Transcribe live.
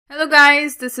Hello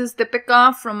guys, this is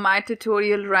Deepika from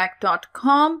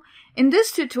mytutorialrack.com. In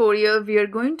this tutorial, we are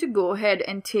going to go ahead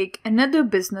and take another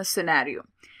business scenario.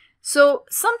 So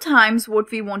sometimes what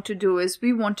we want to do is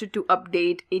we wanted to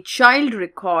update a child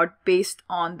record based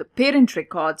on the parent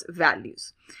record's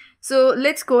values. So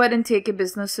let's go ahead and take a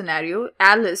business scenario.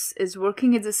 Alice is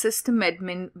working as a system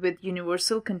admin with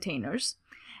Universal Containers,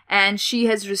 and she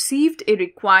has received a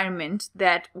requirement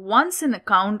that once an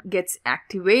account gets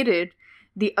activated,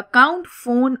 the account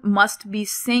phone must be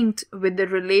synced with the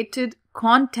related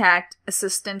contact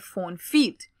assistant phone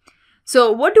field. So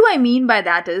what do I mean by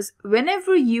that is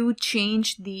whenever you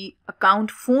change the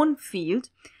account phone field,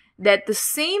 that the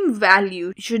same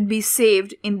value should be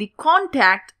saved in the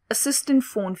contact assistant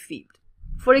phone field.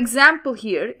 For example,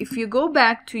 here, if you go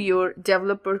back to your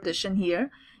developer session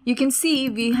here, you can see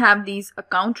we have these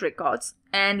account records,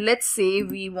 and let's say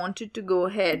we wanted to go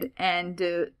ahead and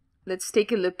let's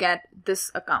take a look at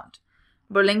this account,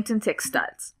 Burlington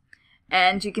Textiles.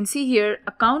 And you can see here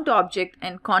account object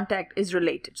and contact is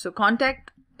related. So contact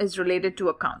is related to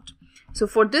account. So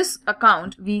for this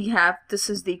account, we have, this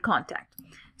is the contact.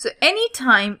 So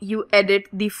anytime you edit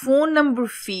the phone number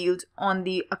field on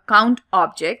the account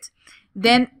object,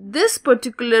 then this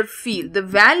particular field, the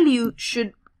value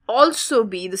should also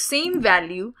be, the same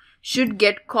value should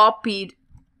get copied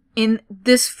in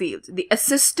this field, the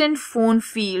assistant phone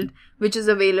field, which is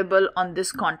available on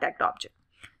this contact object.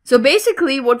 So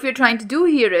basically what we're trying to do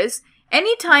here is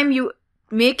anytime you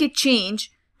make a change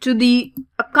to the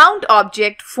account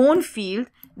object phone field,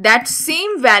 that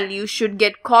same value should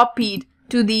get copied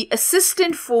to the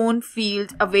assistant phone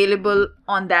field available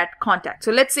on that contact.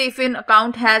 So let's say if an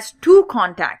account has two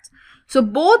contacts, so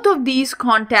both of these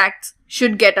contacts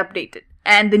should get updated,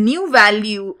 and the new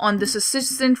value on this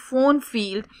assistant phone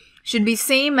field should be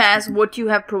same as what you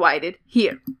have provided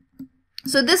here.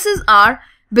 So this is our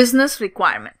business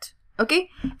requirement. Okay,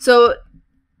 so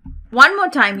one more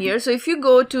time here. So if you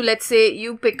go to, let's say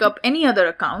you pick up any other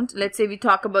account, let's say we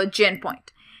talk about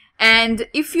GenPoint, and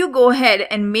if you go ahead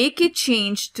and make a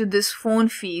change to this phone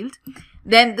field,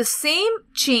 then the same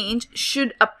change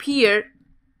should appear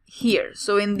here.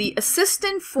 So in the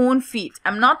assistant phone field,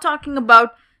 I'm not talking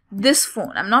about this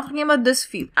phone, I'm not talking about this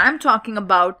field, I'm talking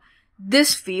about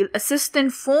this field,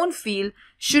 assistant phone field,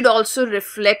 should also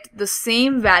reflect the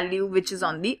same value which is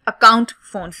on the account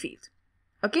phone field.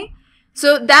 Okay,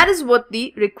 so that is what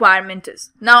the requirement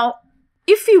is. Now,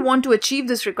 if we want to achieve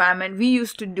this requirement, we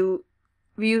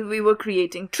were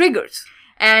creating triggers.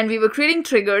 And we were creating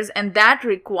triggers, and that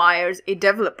requires a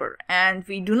developer. And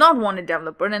we do not want a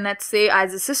developer. And let's say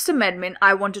as a system admin,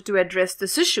 I wanted to address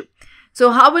this issue.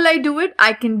 So how will I do it?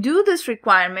 I can do this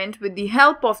requirement with the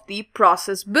help of the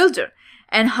process builder.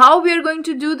 And how we are going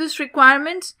to do this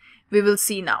requirement, we will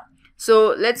see now.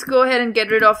 So let's go ahead and get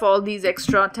rid of all these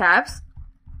extra tabs.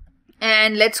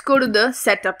 And let's go to the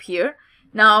setup here.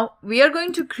 Now we are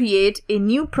going to create a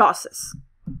new process.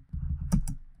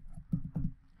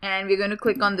 And we're going to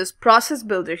click on this process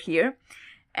builder here.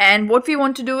 And what we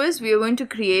want to do is we are going to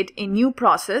create a new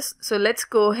process. So let's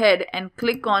go ahead and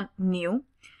click on new.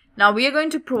 Now we are going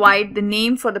to provide the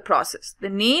name for the process. The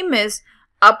name is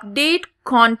update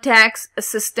contacts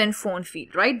assistant phone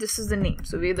field, right? This is the name.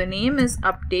 So the name is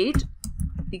update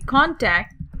the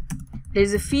contact.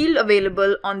 There's a field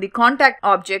available on the contact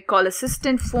object called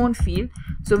assistant phone field.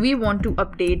 So we want to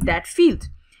update that field.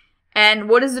 And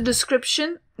what is the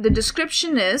description? The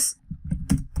description is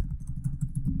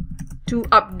to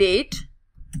update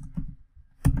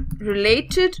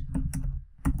related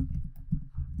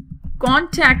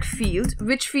contact field.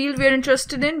 Which field we are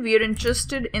interested in? We are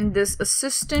interested in this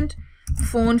assistant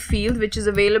phone field, which is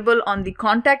available on the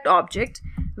contact object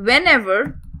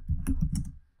whenever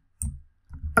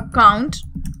account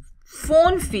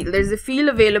phone field, there's a field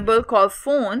available called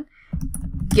phone,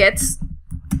 gets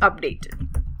updated.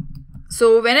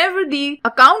 So whenever the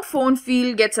account phone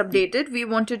field gets updated, we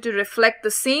want it to reflect the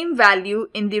same value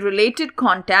in the related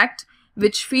contact,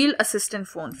 which field assistant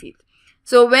phone field.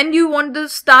 So when you want to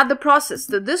start the process,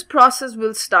 so this process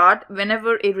will start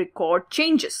whenever a record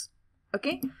changes.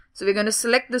 Okay, so we're going to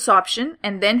select this option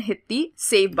and then hit the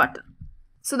save button.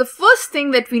 So the first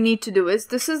thing that we need to do is,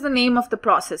 this is the name of the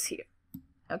process here.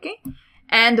 Okay,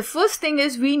 and the first thing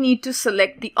is we need to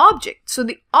select the object. So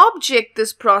the object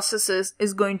this process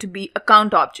is going to be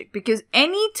account object, because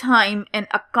anytime an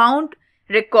account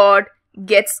record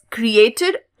gets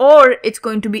created or it's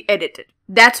going to be edited,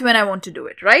 that's when I want to do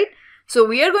it, right? So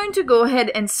we are going to go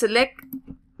ahead and select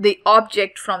the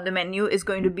object from the menu is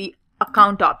going to be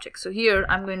account object. So here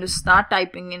I'm going to start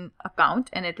typing in account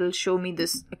and it will show me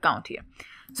this account here.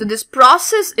 So this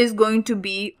process is going to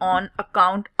be on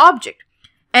account object.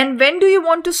 And when do you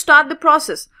want to start the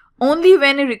process? Only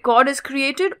when a record is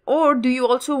created, or do you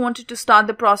also want it to start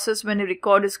the process when a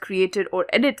record is created or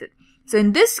edited? So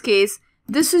in this case,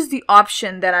 this is the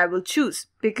option that I will choose,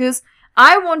 because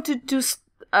I wanted to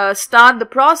start the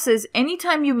process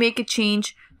anytime you make a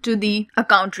change to the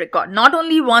account record. Not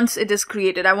only once it is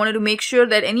created. I wanted to make sure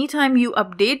that anytime you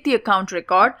update the account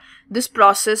record, this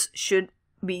process should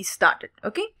be started.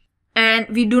 Okay. And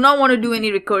we do not want to do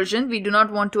any recursion. We do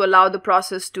not want to allow the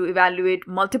process to evaluate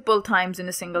multiple times in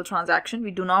a single transaction.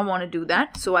 We do not want to do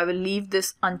that. So I will leave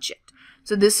this unchecked.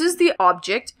 So this is the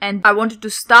object, and I wanted to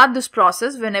start this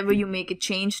process whenever you make a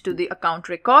change to the account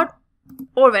record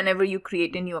or whenever you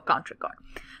create a new account record.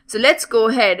 So let's go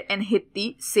ahead and hit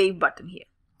the save button here.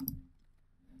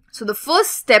 So the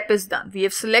first step is done. We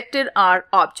have selected our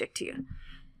object here.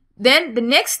 Then the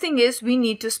next thing is we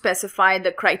need to specify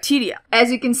the criteria.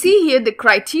 As you can see here, the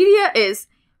criteria is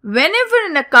whenever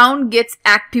an account gets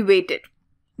activated.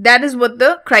 That is what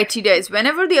the criteria is.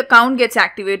 Whenever the account gets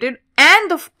activated and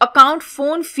the account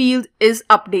phone field is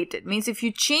updated. Means if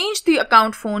you change the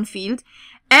account phone field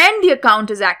and the account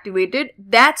is activated,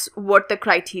 that's what the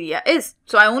criteria is.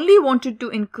 So I only wanted to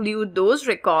include those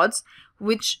records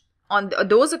which on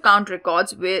those account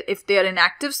records where if they are in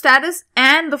active status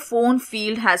and the phone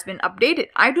field has been updated.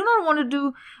 I do not want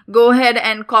to go ahead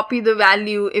and copy the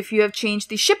value if you have changed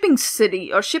the shipping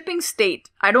city or shipping state.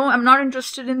 I'm not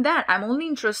interested in that. I'm only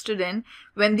interested in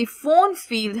when the phone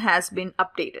field has been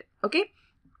updated. Okay.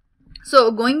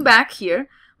 So going back here,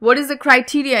 what is the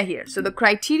criteria here? So the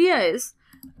criteria is,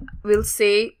 we'll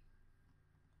say,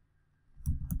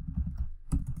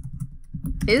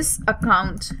 is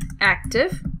account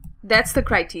active? That's the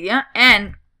criteria.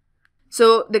 And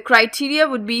so the criteria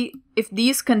would be if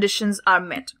these conditions are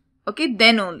met. Okay,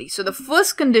 then only. So the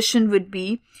first condition would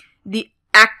be the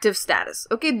active status.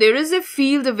 Okay, there is a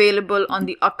field available on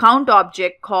the account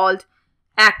object called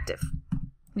active.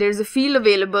 There is a field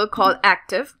available called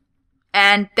active,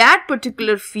 and that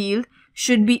particular field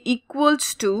should be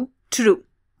equals to true.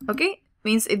 Okay,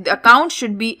 means if the account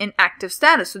should be in active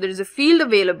status. So there is a field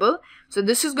available. So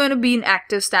this is going to be in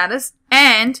active status,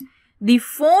 and the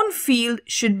phone field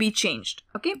should be changed.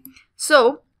 Okay,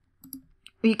 so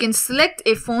we can select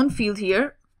a phone field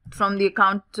here from the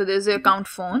account. So there's an account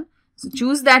phone. So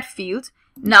choose that field.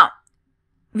 Now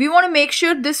we want to make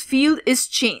sure this field is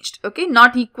changed. Okay,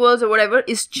 not equals or whatever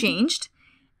is changed,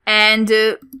 and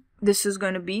this is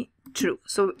going to be true.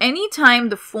 So anytime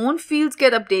the phone fields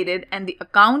get updated and the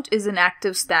account is in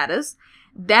active status,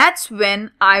 that's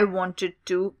when I wanted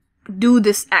to do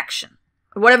this action.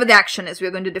 Whatever the action is, we're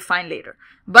going to define later.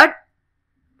 But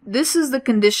this is the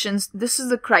conditions, this is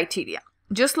the criteria.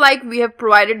 Just like we have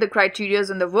provided the criteria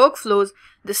in the workflows,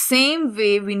 the same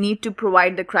way we need to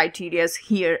provide the criteria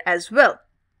here as well.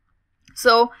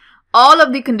 So all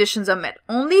of the conditions are met.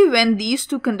 Only when these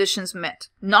two conditions met,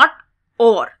 not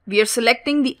or. We are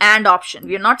selecting the and option.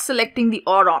 We are not selecting the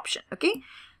or option. Okay.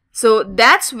 So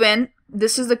that's when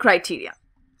this is the criteria.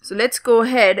 So let's go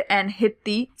ahead and hit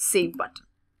the save button.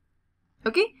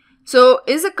 Okay, so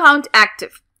is account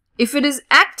active? If it is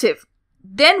active,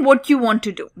 then what you want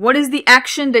to do? What is the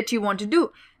action that you want to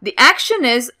do? The action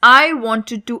is I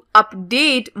wanted to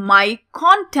update my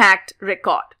contact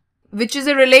record, which is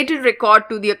a related record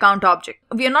to the account object.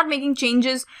 We are not making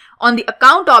changes on the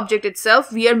account object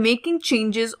itself. We are making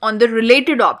changes on the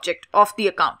related object of the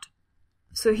account.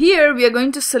 So here we are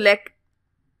going to select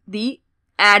the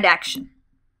add action.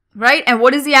 Right? And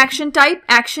what is the action type?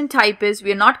 Action type is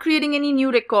we are not creating any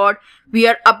new record. We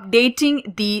are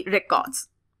updating the records.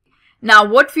 Now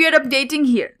what we are updating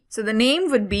here? So the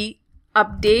name would be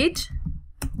update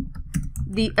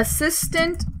the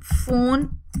assistant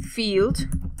phone field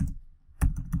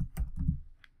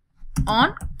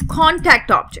on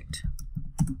contact object.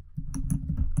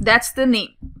 That's the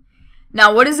name.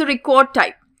 Now what is the record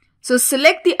type? So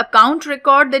select the account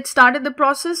record that started the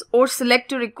process or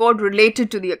select a record related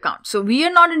to the account. So we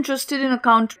are not interested in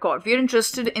account record. We are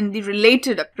interested in the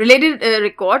related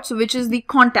record, so which is the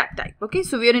contact type. Okay,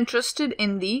 so we are interested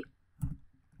in the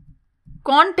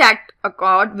contact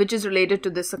record which is related to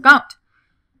this account.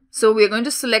 So we are going to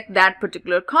select that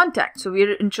particular contact. So we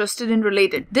are interested in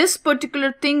related. This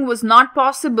particular thing was not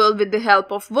possible with the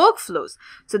help of workflows.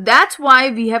 So that's why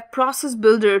we have Process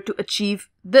Builder to achieve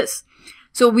this.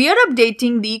 So we are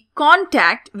updating the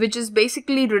contact which is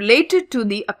basically related to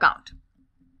the account.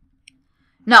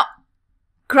 Now,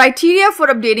 criteria for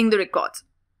updating the records.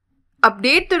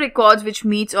 Update the records which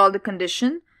meets all the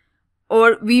condition,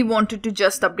 or we wanted to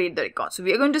just update the record. So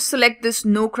we are going to select this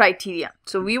no criteria.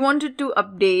 So we wanted to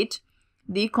update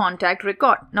the contact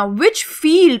record. Now, which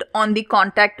field on the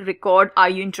contact record are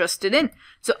you interested in?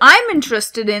 So I'm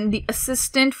interested in the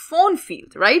assistant phone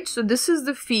field, right? So this is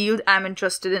the field I'm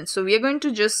interested in. So we are going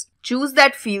to just choose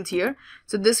that field here.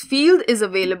 So this field is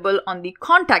available on the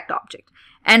contact object.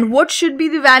 And what should be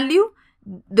the value?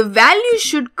 The value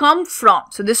should come from,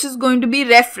 so this is going to be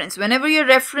reference. Whenever you're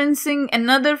referencing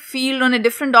another field on a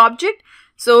different object,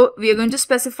 so we are going to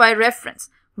specify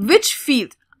reference. Which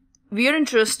field? We are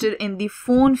interested in the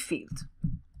phone field.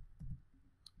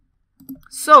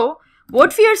 So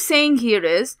what we are saying here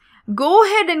is, go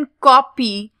ahead and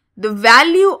copy the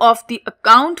value of the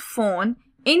account phone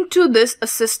into this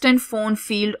assistant phone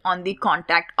field on the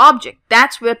contact object.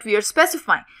 That's what we are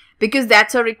specifying, because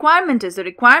that's our requirement is. The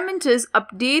requirement is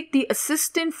update the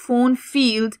assistant phone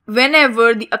field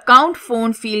whenever the account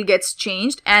phone field gets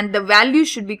changed, and the value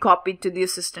should be copied to the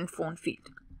assistant phone field.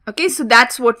 Okay, so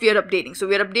that's what we are updating. So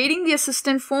we are updating the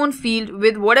assistant phone field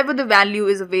with whatever the value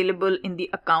is available in the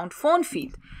account phone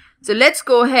field. So let's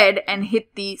go ahead and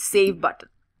hit the save button.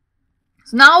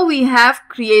 So now we have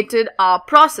created our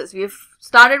process. We have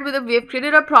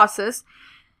created a process.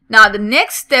 Now the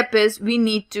next step is we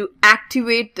need to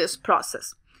activate this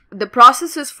process. The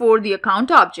process is for the account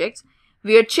objects.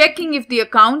 We are checking if the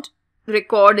account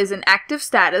record is in active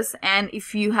status, and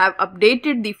if you have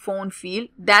updated the phone field,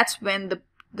 that's when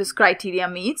this criteria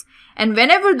meets. And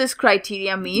whenever this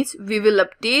criteria meets, we will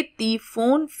update the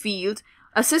phone field,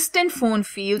 assistant phone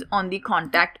field on the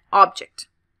contact object.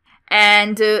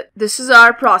 And this is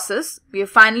our process. We have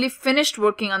finally finished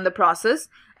working on the process,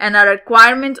 and our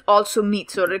requirement also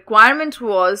meets. So requirement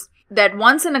was that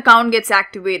once an account gets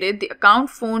activated, the account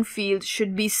phone field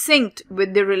should be synced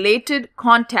with the related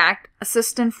contact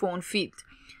assistant phone field.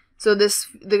 So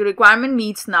the requirement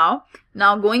meets now.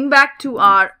 Now going back to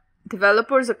our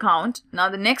developer's account, now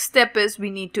the next step is we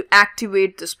need to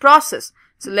activate this process.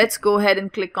 So let's go ahead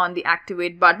and click on the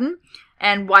activate button.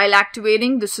 And while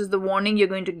activating, this is the warning you're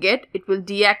going to get. It will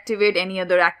deactivate any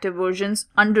other active versions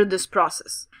under this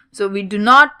process. So we do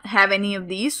not have any of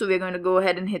these, so we're going to go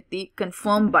ahead and hit the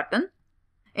confirm button.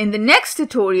 In the next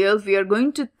tutorial, we are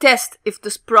going to test if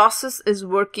this process is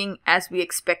working as we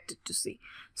expect it to see.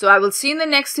 So I will see you in the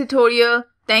next tutorial.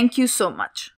 Thank you so much.